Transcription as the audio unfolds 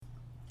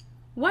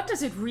What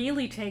does it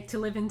really take to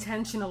live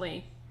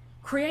intentionally?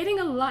 Creating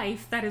a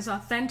life that is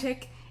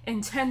authentic,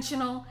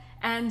 intentional,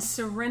 and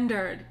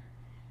surrendered.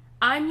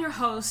 I'm your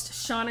host,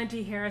 Shauna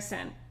D.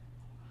 Harrison.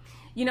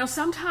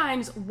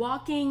 Sometimes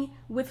walking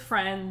with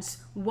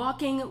friends,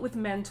 walking with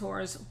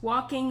mentors,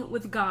 walking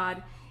with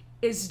God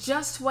is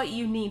just what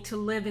you need to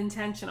live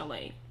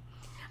intentionally.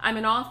 I'm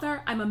an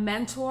author, I'm a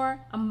mentor,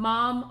 a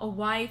mom, a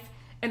wife,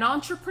 an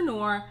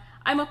entrepreneur.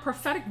 I'm a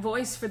prophetic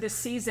voice for this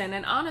season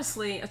and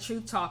honestly, a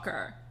truth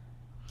talker.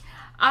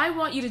 I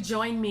want you to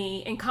join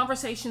me in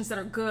conversations that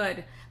are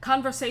good,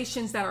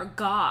 conversations that are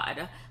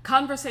God,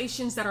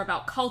 conversations that are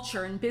about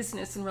culture and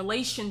business and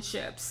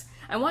relationships.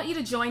 I want you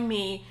to join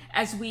me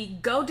as we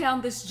go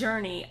down this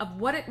journey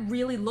of what it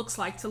really looks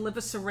like to live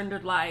a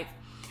surrendered life.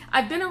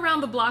 I've been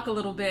around the block a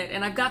little bit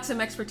and I've got some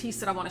expertise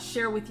that I want to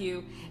share with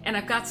you, and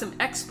I've got some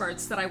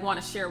experts that I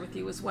want to share with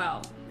you as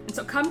well. And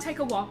so come take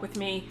a walk with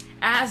me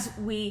as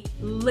we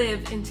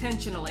live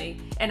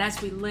intentionally and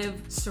as we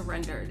live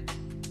surrendered.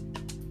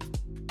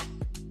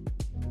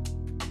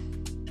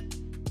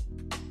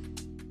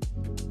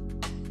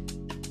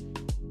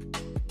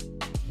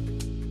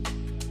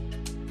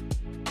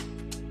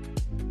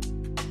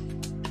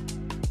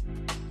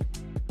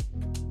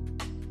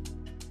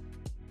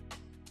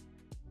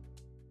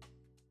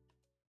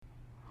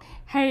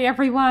 Hey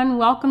everyone,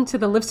 welcome to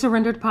the Live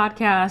Surrendered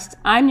podcast.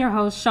 I'm your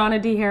host,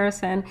 Shauna D.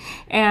 Harrison,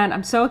 and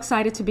I'm so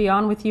excited to be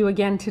on with you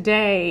again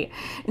today.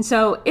 And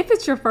so if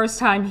it's your first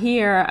time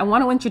here, I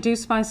want to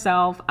introduce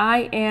myself.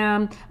 I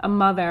am a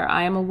mother,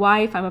 I am a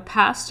wife, I'm a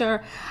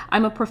pastor,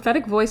 I'm a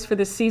prophetic voice for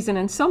this season,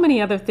 and so many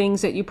other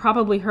things that you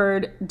probably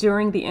heard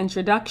during the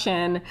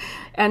introduction.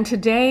 And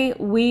today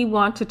we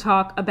want to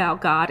talk about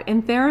God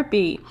and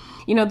therapy.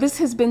 This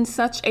has been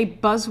such a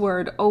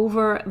buzzword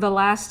over the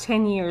last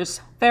 10 years.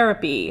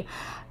 Therapy,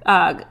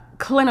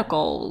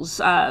 clinicals,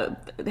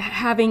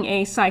 having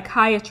a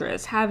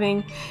psychiatrist,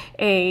 having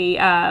a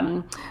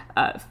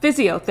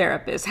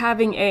physiotherapist,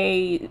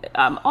 having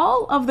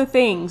all of the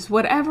things,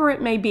 whatever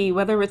it may be,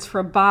 whether it's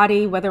for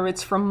body, whether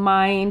it's for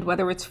mind,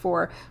 whether it's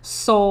for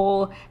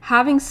soul,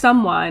 having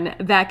someone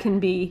that can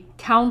be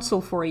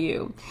counsel for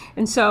you.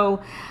 And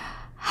so,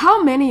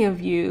 how many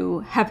of you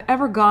have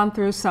ever gone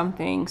through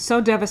something so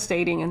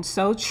devastating and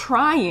so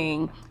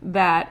trying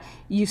that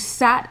you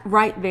sat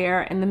right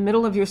there in the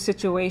middle of your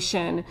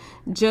situation,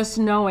 just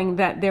knowing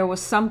that there was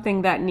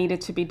something that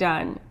needed to be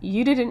done?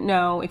 You didn't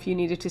know if you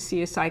needed to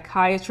see a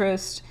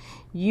psychiatrist.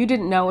 You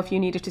didn't know if you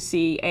needed to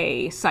see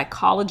a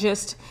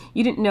psychologist.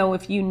 You didn't know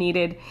if you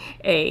needed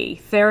a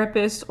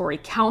therapist or a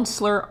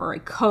counselor or a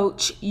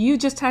coach. You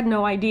just had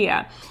no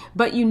idea.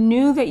 But you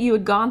knew that you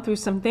had gone through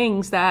some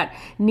things that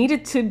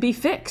needed to be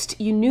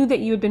fixed. You knew that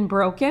you had been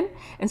broken.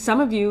 And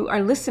some of you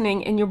are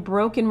listening and you're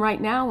broken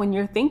right now and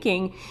you're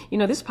thinking,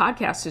 this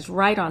podcast is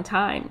right on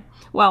time.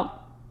 Well,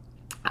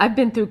 I've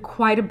been through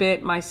quite a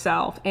bit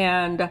myself.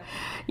 And,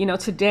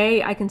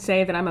 today I can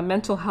say that I'm a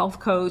mental health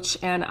coach,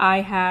 and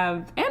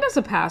as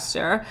a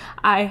pastor,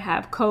 I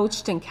have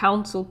coached and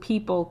counseled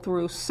people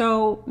through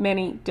so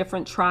many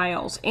different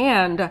trials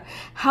and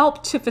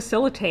helped to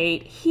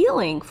facilitate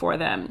healing for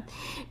them.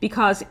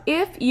 Because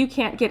if you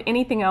can't get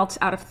anything else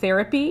out of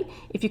therapy,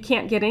 if you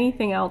can't get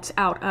anything else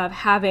out of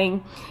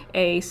having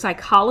a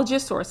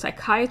psychologist or a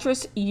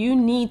psychiatrist, you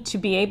need to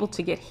be able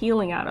to get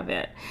healing out of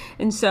it.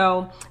 And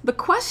so the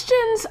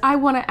questions I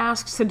want to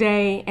ask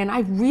today, and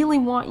I really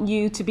want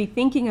you to be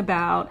thinking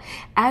about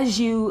as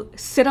you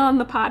sit on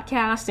the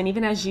podcast and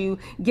even as you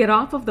get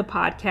off of the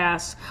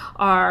podcast,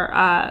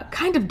 are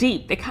kind of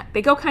deep.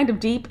 They go kind of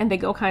deep and they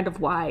go kind of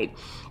wide.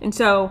 And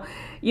so,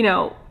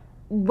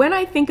 when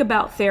I think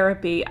about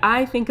therapy,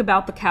 I think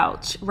about the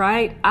couch,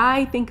 right?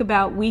 I think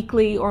about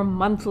weekly or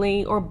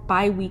monthly or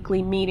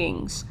bi-weekly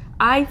meetings.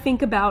 I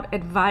think about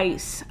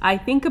advice. I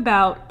think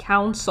about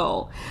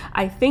counsel.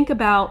 I think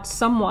about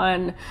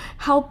someone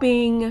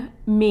helping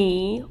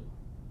me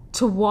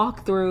to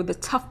walk through the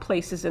tough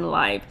places in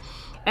life.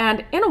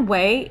 And in a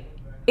way,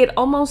 it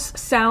almost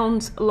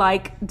sounds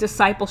like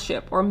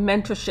discipleship or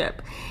mentorship.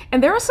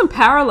 And there are some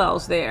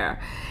parallels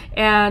there.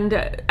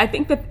 And I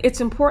think that it's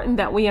important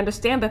that we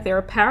understand that there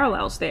are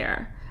parallels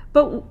there.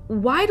 But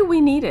why do we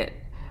need it?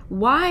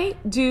 Why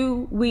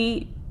do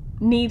we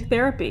need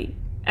therapy?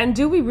 And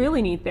do we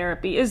really need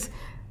therapy? Is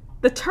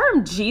the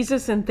term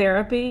Jesus in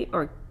therapy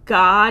or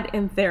God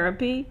in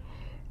therapy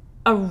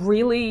a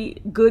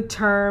really good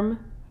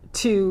term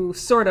to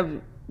sort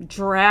of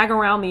drag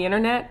around the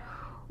internet?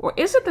 Or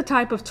is it the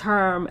type of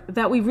term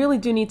that we really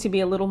do need to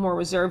be a little more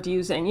reserved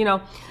using?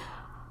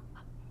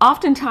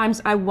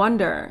 Oftentimes I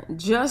wonder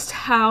just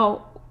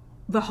how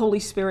the Holy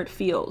Spirit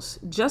feels,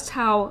 just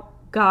how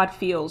God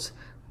feels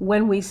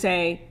when we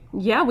say,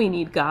 yeah, we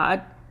need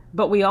God,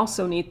 but we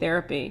also need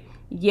therapy.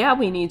 Yeah,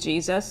 we need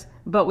Jesus,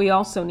 but we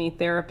also need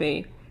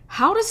therapy.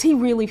 How does he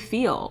really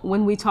feel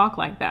when we talk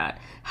like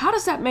that? How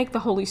does that make the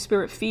Holy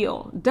Spirit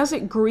feel? Does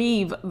it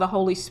grieve the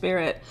Holy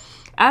Spirit?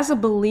 as a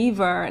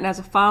believer and as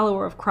a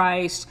follower of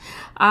Christ,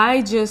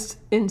 I just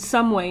in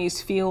some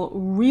ways feel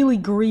really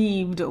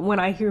grieved when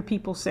I hear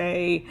people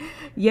say,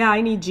 yeah,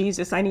 I need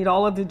Jesus. I need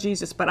all of the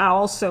Jesus, but I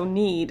also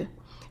need.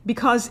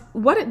 Because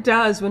what it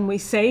does when we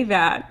say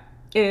that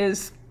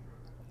is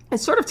it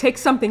sort of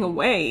takes something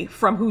away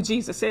from who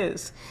Jesus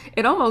is.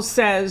 It almost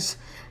says,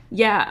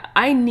 yeah,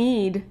 I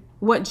need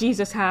what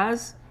Jesus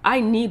has. I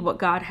need what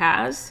God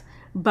has,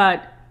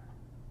 but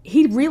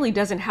he really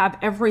doesn't have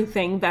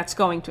everything that's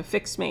going to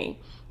fix me.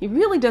 He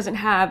really doesn't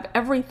have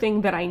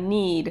everything that I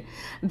need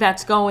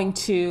that's going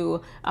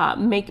to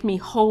make me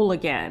whole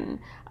again.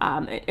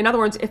 In other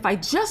words, if I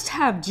just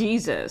have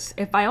Jesus,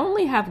 if I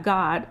only have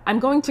God, I'm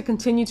going to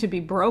continue to be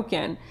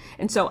broken.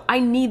 And so I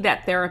need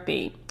that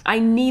therapy. I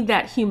need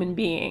that human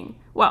being.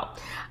 Well,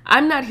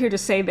 I'm not here to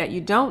say that you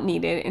don't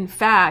need it. In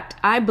fact,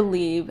 I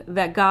believe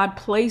that God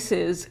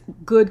places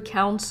good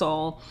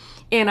counsel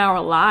in our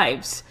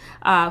lives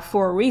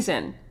for a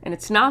reason. And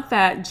it's not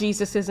that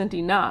Jesus isn't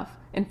enough.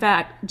 In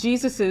fact,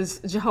 Jesus is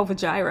Jehovah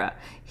Jireh.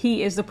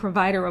 He is the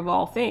provider of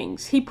all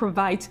things. He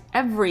provides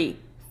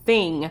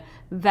everything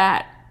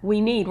that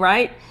we need,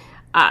 right?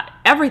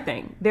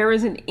 Everything. There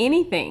isn't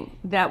anything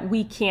that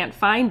we can't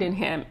find in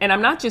him. And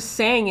I'm not just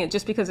saying it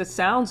just because it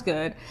sounds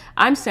good.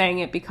 I'm saying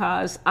it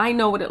because I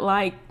know what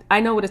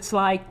it's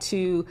like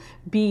to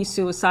be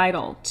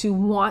suicidal, to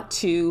want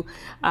to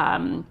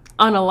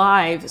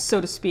unalive, so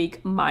to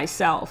speak,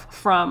 myself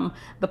from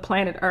the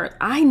planet Earth.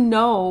 I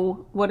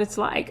know what it's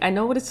like. I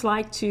know what it's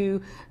like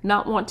to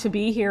not want to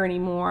be here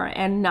anymore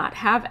and not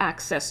have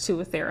access to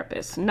a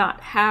therapist,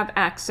 not have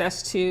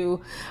access to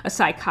a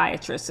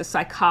psychiatrist, a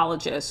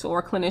psychologist, or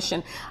a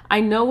clinician. I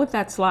know what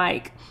that's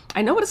like.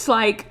 I know what it's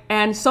like,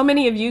 and so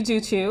many of you do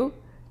too,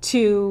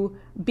 to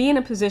be in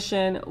a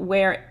position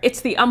where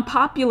it's the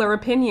unpopular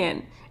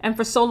opinion. And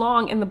for so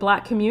long in the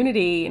Black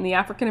community, in the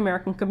African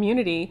American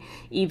community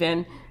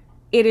even,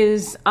 it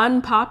is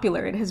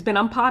unpopular. It has been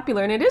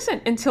unpopular, and it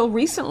isn't until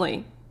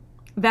recently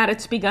that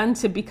it's begun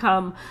to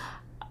become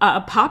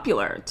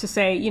popular to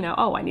say,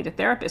 oh, I need a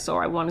therapist,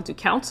 or I want to do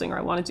counseling, or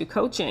I want to do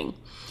coaching.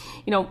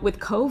 With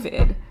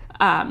COVID,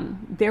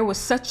 there was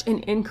such an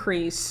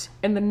increase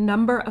in the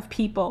number of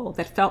people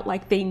that felt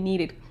like they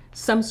needed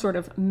some sort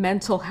of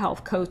mental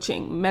health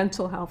coaching,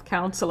 mental health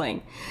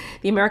counseling.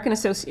 The American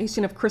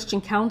Association of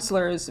Christian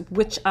Counselors,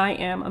 which I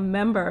am a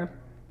member,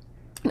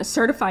 a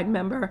certified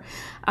member,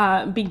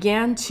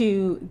 began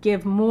to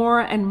give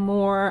more and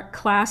more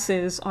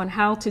classes on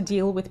how to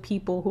deal with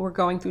people who are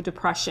going through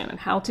depression and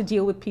how to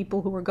deal with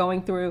people who are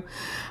going through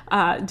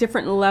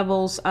different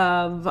levels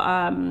of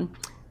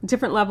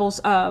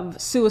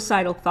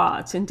suicidal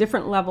thoughts and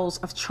different levels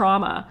of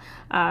trauma.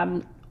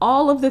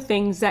 All of the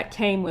things that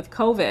came with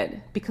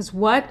COVID, because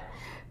what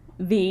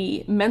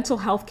the mental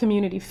health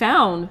community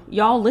found,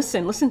 y'all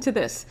listen to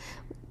this.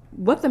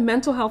 What the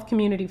mental health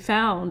community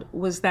found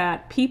was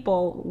that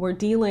people were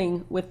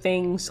dealing with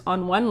things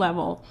on one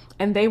level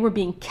and they were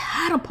being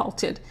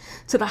catapulted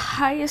to the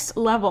highest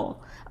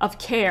level of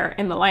care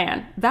in the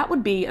land. That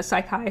would be a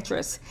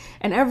psychiatrist.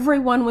 And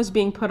everyone was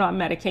being put on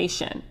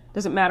medication.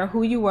 Doesn't matter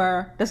who you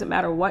were, doesn't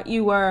matter what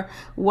you were,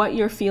 what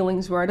your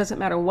feelings were, doesn't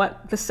matter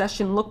what the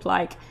session looked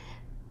like.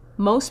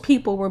 Most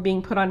people were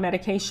being put on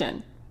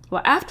medication.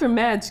 Well, after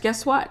meds,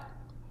 guess what?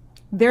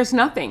 There's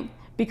nothing,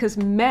 because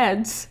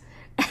meds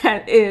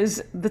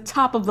is the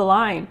top of the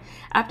line.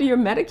 After you're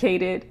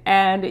medicated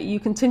and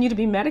you continue to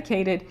be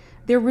medicated,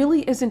 there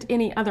really isn't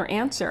any other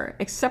answer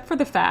except for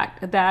the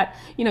fact that,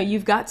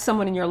 you've got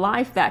someone in your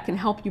life that can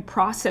help you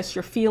process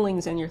your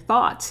feelings and your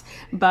thoughts.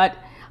 But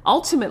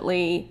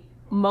ultimately,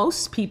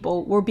 most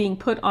people were being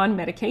put on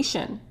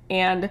medication.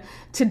 And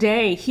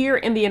today, here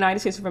in the United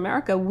States of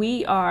America,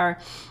 we are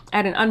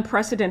at an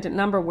unprecedented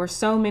number where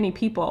so many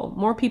people,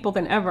 more people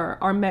than ever,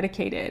 are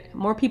medicated.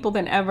 More people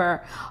than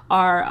ever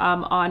are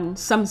on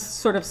some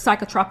sort of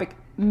psychotropic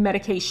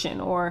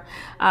medication, or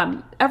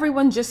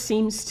everyone just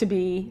seems to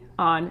be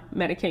on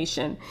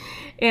medication.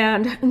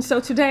 And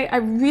so today, I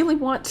really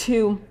want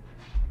to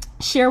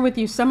share with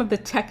you some of the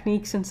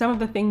techniques and some of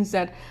the things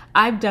that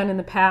I've done in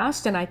the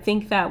past, and I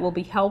think that will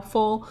be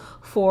helpful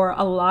for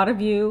a lot of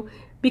you,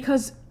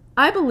 because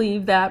I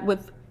believe that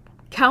with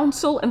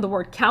counsel and the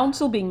word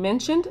counsel being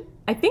mentioned,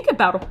 I think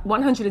about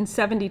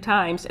 170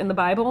 times in the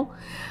Bible,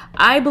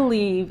 I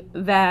believe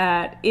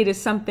that it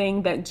is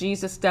something that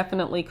Jesus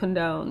definitely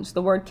condones.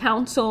 The word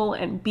counsel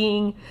and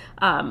being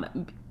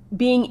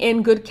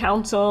in good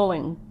counsel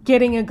and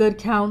getting a good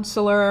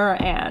counselor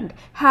and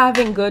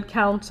having good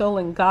counsel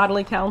and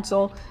godly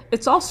counsel,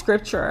 it's all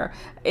scripture.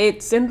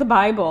 It's in the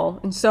Bible.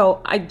 And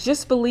so I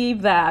just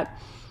believe that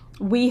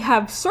we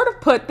have sort of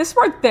put this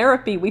word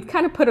therapy, we've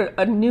kind of put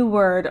a new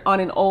word on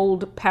an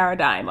old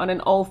paradigm, on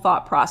an old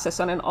thought process,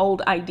 on an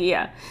old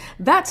idea.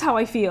 That's how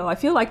I feel. I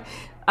feel like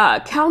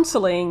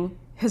counseling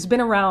has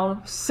been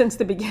around since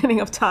the beginning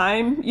of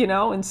time,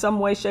 in some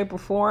way, shape, or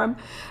form.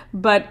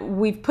 But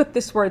we've put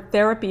this word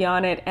therapy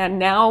on it, and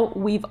now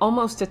we've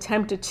almost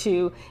attempted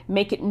to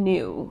make it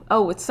new.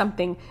 Oh, it's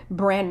something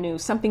brand new,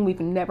 something we've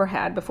never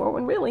had before,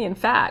 when really, in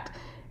fact,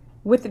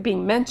 with it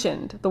being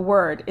mentioned, the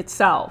word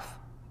itself,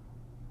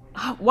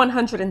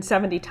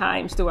 170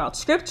 times throughout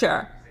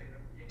Scripture,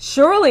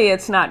 surely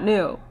it's not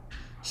new.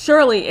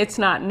 Surely it's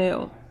not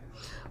new.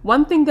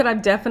 One thing that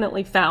I've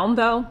definitely found,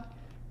 though,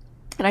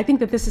 and I think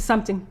that this is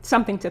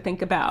something to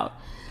think about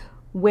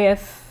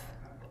with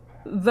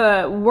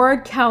the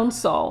word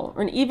counsel,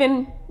 or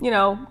even,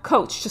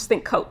 coach, just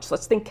think coach.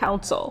 Let's think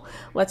counsel.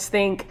 Let's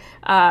think,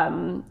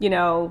 mentoring.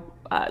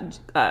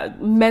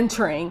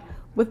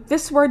 With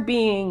this word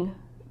being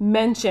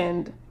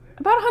mentioned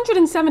about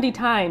 170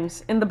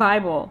 times in the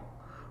Bible,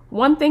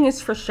 one thing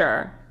is for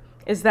sure,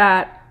 is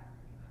that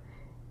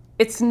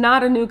it's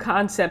not a new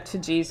concept to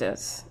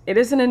Jesus. It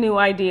isn't a new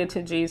idea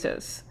to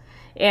Jesus.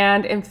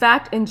 And in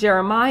fact, in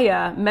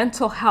Jeremiah,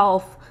 mental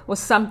health was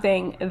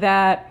something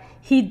that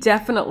he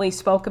definitely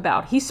spoke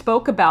about. He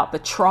spoke about the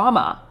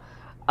trauma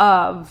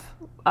of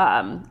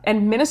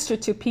and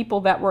ministered to people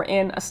that were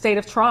in a state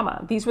of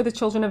trauma. These were the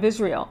children of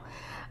Israel.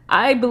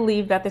 I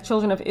believe that the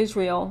children of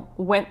Israel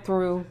went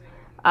through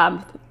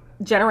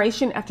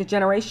generation after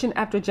generation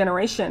after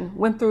generation,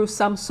 went through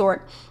some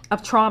sort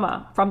of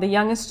trauma. From the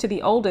youngest to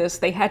the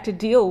oldest, they had to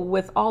deal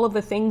with all of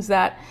the things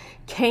that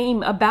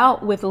came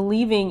about with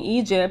leaving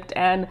Egypt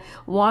and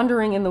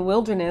wandering in the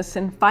wilderness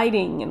and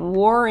fighting and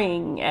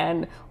warring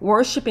and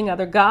worshiping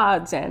other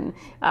gods and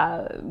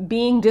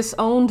being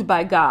disowned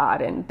by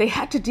God. And they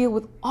had to deal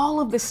with all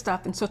of this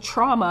stuff. And so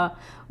trauma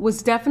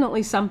was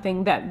definitely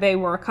something that they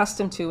were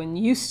accustomed to and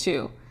used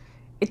to.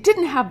 It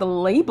didn't have the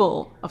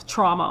label of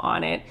trauma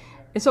on it.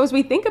 And so as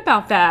we think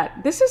about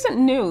that, this isn't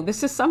new.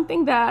 This is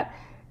something that,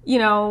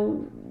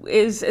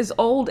 is as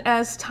old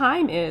as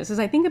time is. As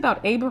I think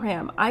about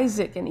Abraham,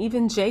 Isaac, and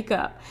even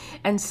Jacob,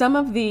 and some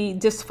of the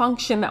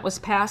dysfunction that was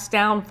passed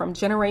down from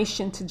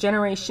generation to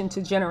generation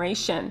to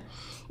generation,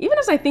 even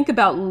as I think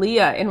about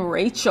Leah and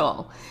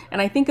Rachel,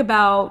 and I think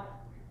about,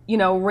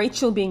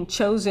 Rachel being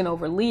chosen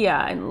over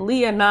Leah, and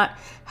Leah not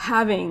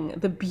having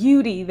the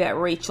beauty that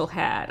Rachel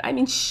had. I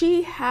mean,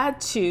 she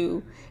had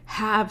to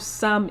have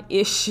some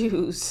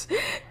issues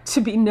to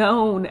be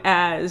known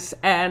as,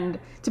 and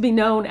to be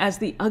known as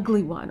the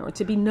ugly one, or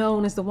to be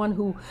known as the one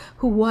who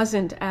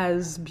wasn't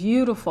as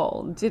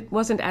beautiful,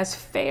 wasn't as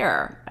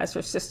fair as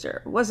her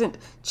sister, wasn't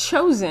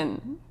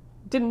chosen.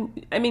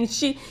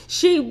 She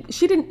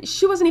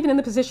wasn't even in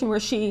the position where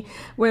he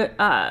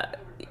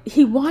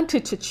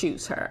wanted to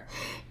choose her,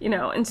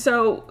 and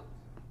so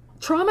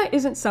trauma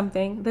isn't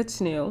something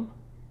that's new.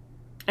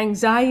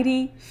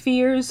 Anxiety,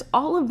 fears,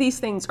 all of these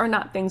things are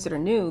not things that are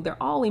new. They're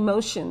all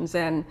emotions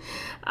and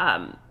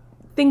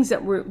things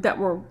that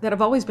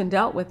have always been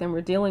dealt with and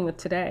we're dealing with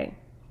today.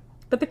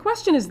 But the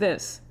question is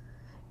this: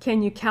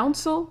 can you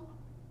counsel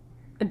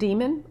a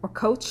demon or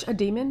coach a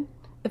demon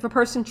if a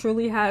person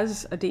truly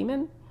has a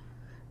demon?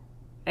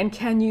 And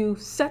can you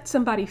set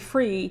somebody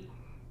free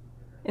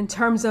in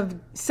terms of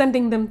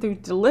sending them through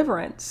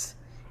deliverance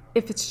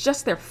if it's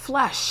just their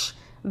flesh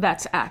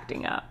that's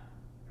acting up?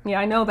 Yeah,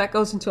 I know that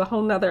goes into a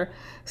whole nother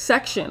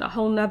section, a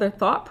whole nother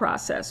thought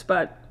process,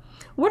 but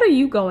what are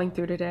you going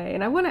through today?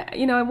 And I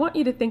want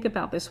you to think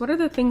about this. What are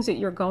the things that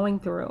you're going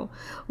through?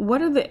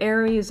 What are the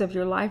areas of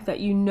your life that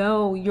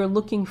you're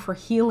looking for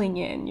healing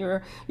in?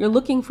 You're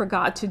looking for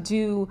God to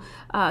do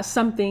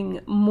something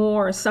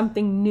more,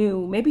 something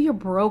new. Maybe you're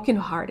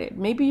brokenhearted.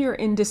 Maybe you're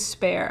in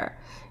despair.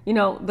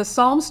 The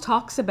Psalms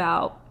talks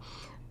about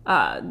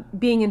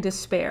being in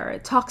despair.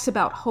 It talks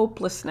about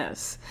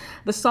hopelessness.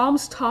 The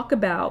Psalms talk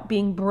about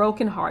being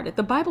brokenhearted.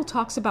 The Bible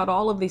talks about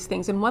all of these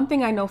things. And one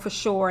thing I know for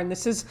sure, and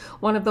this is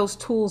one of those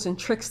tools and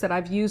tricks that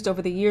I've used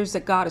over the years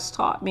that God has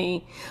taught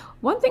me.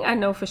 One thing I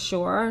know for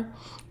sure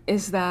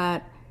is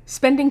that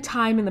spending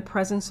time in the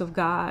presence of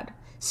God,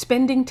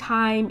 spending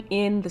time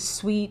in the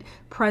sweet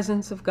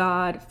presence of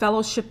God,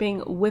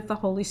 fellowshipping with the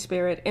Holy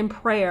Spirit in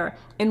prayer,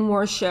 in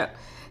worship.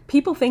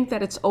 People think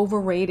that it's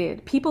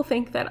overrated. People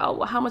think that,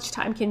 how much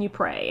time can you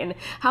pray? And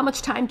how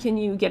much time can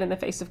you get in the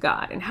face of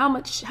God? And how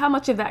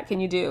much of that can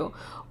you do?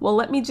 Well,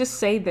 let me just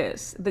say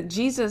this, that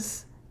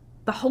Jesus,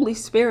 the Holy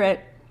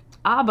Spirit,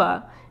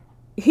 Abba,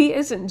 he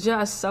isn't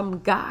just some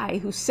guy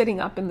who's sitting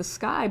up in the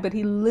sky, but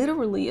he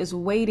literally is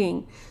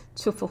waiting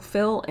to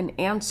fulfill and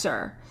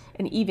answer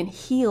and even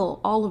heal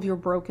all of your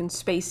broken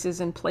spaces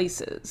and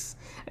places.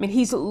 I mean,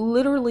 he's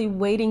literally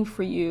waiting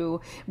for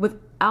you with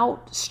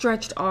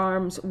outstretched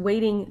arms,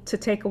 waiting to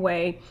take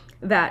away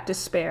that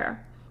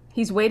despair.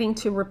 He's waiting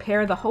to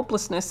repair the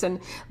hopelessness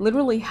and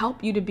literally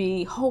help you to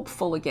be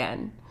hopeful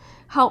again.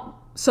 Help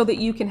so that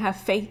you can have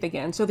faith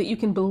again, so that you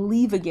can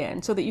believe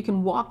again, so that you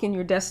can walk in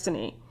your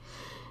destiny.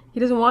 He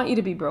doesn't want you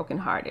to be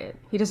brokenhearted.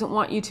 He doesn't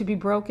want you to be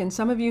broken.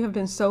 Some of you have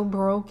been so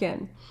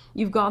broken.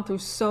 You've gone through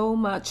so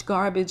much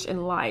garbage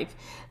in life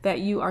that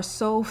you are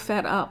so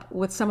fed up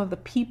with some of the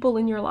people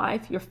in your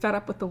life. You're fed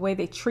up with the way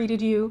they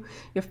treated you.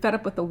 You're fed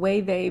up with the way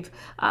they've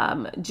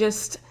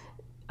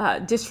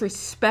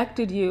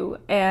disrespected you,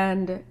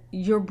 and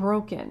you're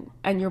broken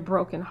and you're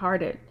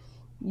brokenhearted.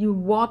 You're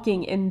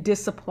walking in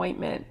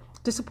disappointment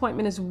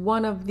Disappointment is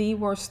one of the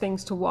worst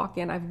things to walk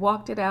in. I've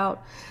walked it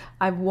out,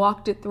 I've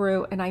walked it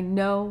through, and I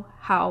know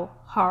how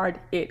hard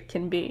it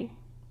can be.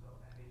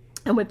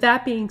 And with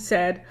that being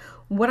said,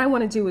 what I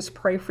want to do is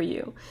pray for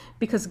you,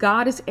 because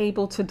God is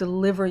able to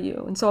deliver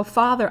you. And so,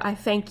 Father, I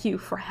thank you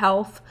for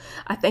health.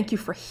 I thank you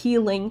for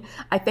healing.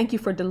 I thank you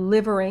for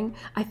delivering.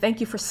 I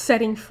thank you for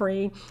setting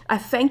free. I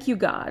thank you,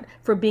 God,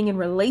 for being in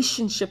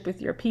relationship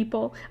with your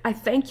people. I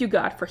thank you,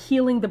 God, for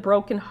healing the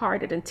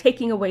brokenhearted and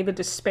taking away the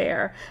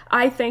despair.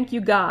 I thank you,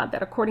 God,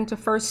 that according to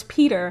 1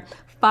 Peter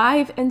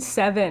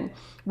 5:7,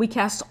 we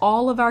cast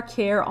all of our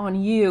care on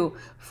you,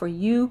 for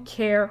you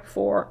care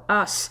for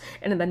us.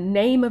 And in the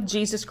name of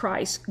Jesus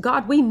Christ,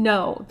 God, we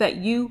know that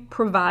you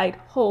provide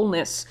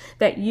wholeness,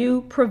 that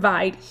you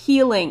provide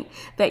healing,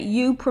 that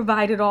you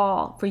provide it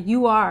all, for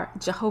you are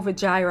Jehovah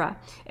Jireh,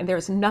 and there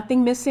is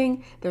nothing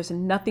missing, there's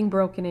nothing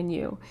broken in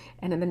you.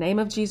 And in the name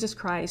of Jesus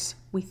Christ,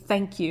 we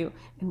thank you,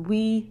 and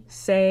we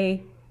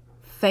say,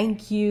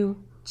 thank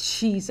you,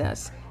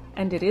 Jesus.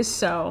 And it is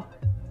so.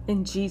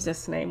 In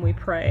Jesus' name we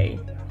pray.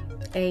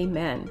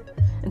 Amen.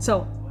 And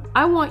so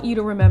I want you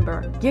to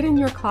remember, get in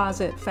your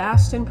closet,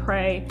 fast and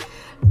pray,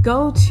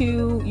 go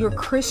to your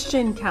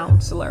Christian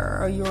counselor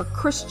or your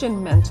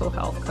Christian mental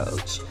health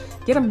coach,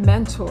 get a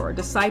mentor,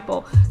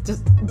 disciple,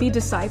 be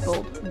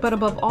discipled. But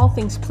above all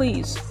things,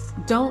 please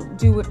don't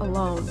do it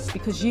alone,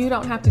 because you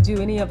don't have to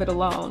do any of it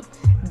alone.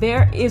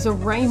 There is a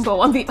rainbow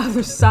on the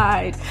other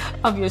side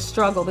of your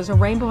struggle. There's a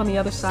rainbow on the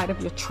other side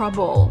of your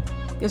trouble.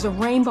 There's a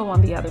rainbow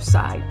on the other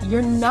side.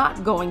 You're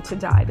not going to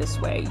die this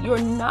way. You're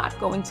not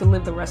going to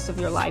live the rest of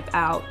your life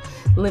out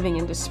living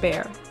in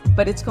despair,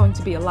 but it's going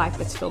to be a life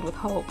that's filled with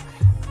hope.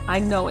 I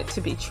know it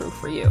to be true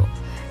for you,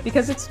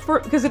 because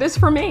it is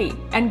for me,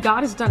 and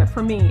God has done it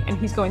for me, and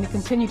he's going to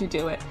continue to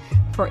do it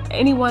for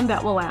anyone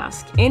that will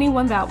ask,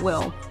 anyone that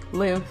will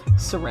live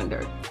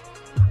surrendered.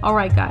 All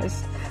right,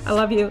 guys, I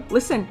love you.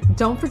 Listen,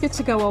 don't forget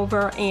to go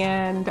over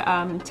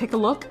and take a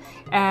look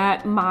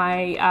at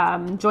my,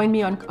 join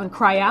me on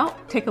Cry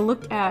Out. Take a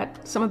look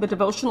at some of the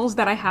devotionals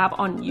that I have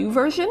on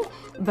YouVersion,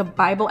 the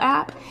Bible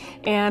app.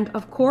 And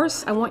of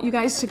course, I want you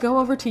guys to go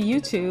over to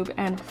YouTube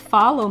and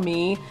follow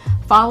me,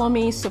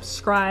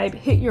 subscribe,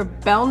 hit your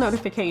bell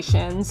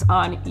notifications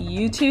on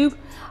YouTube,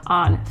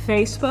 on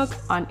Facebook,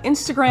 on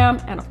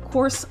Instagram, and of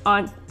course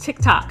on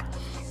TikTok.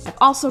 I've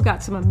also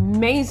got some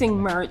amazing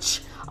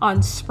merch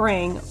on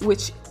Spring,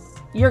 which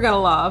you're going to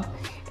love.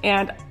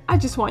 And I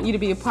just want you to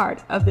be a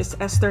part of this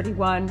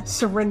S31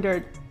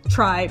 Surrendered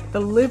Tribe, the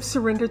Live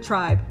Surrendered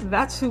Tribe.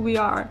 That's who we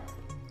are.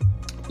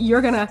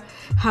 You're going to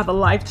have a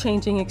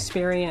life-changing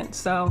experience.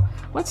 So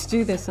let's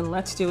do this, and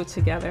let's do it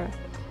together.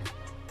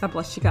 God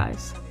bless you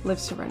guys. Live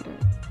surrendered.